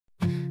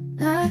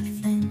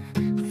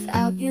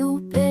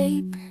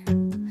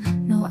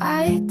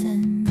tight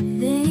and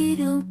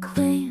little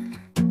cling.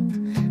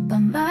 By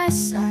my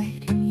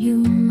side you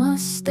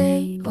must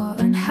stay, or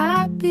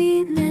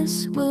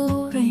unhappiness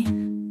will reign.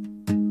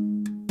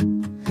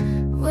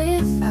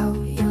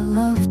 Without your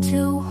love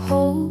to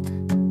hold,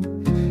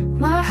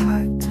 my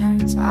heart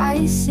turns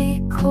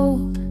icy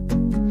cold.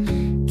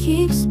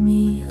 Keeps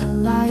me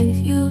alive,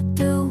 you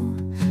do.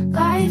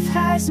 Life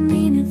has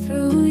meaning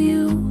through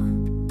you.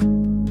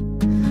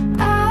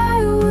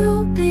 I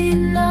will be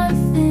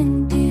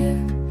nothing dear,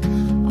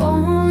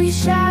 only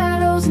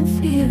shadows and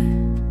fear.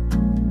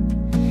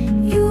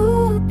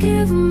 You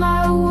give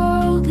my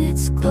world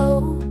its glow,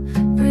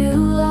 real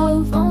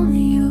love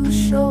only you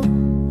show.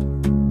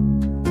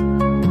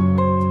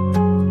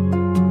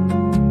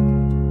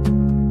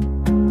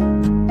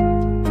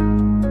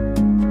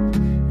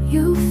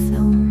 You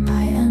fill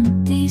my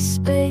empty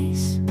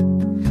space.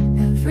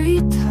 Every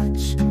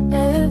touch,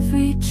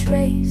 every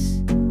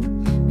trace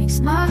makes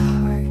my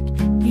heart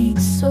beat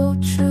so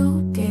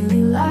true.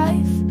 Daily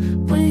life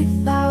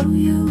without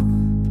you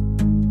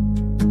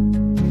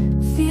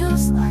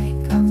feels like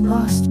I've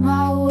lost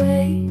my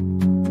way.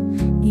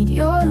 Need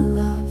your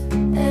love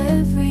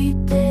every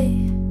day.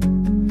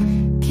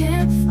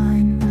 Can't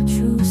find my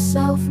true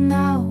self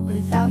now.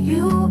 Without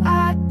you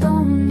I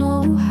don't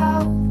know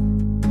how.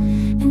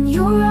 In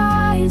your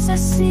eyes I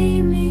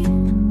see me,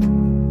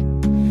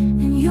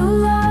 in your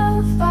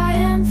love I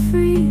am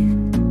free.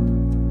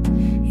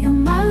 You're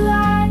my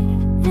light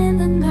in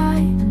the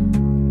night,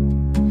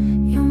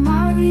 you're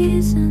my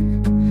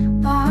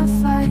reason, my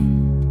fight.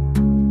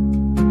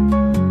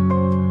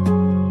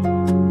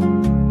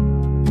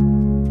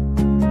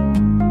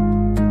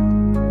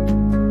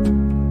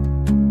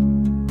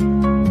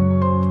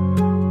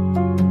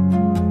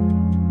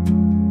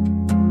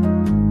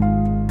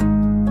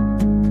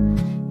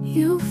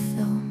 You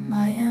fill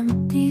my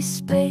empty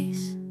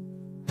space.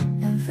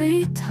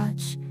 Every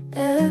touch,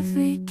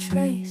 every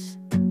trace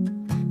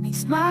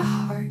makes my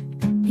heart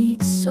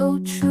beat so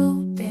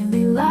true.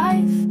 Daily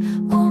life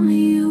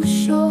only you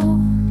show.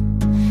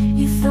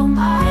 You fill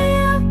my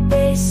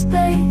empty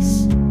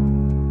space.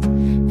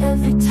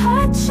 Every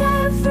touch,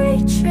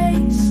 every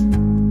trace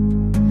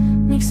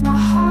makes my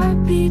heart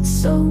beat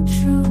so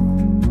true.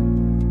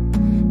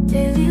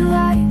 Daily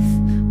life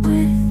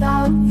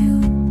without you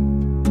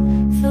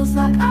feels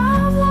like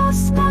I've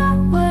lost my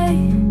way.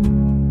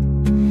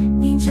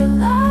 Need your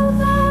love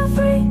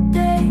every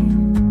day.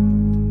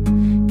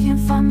 Can't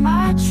find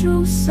my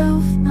true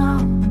self now.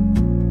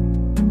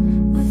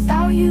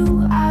 Without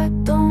you I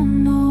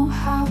don't know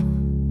how.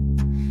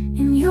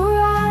 In your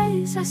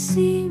eyes I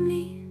see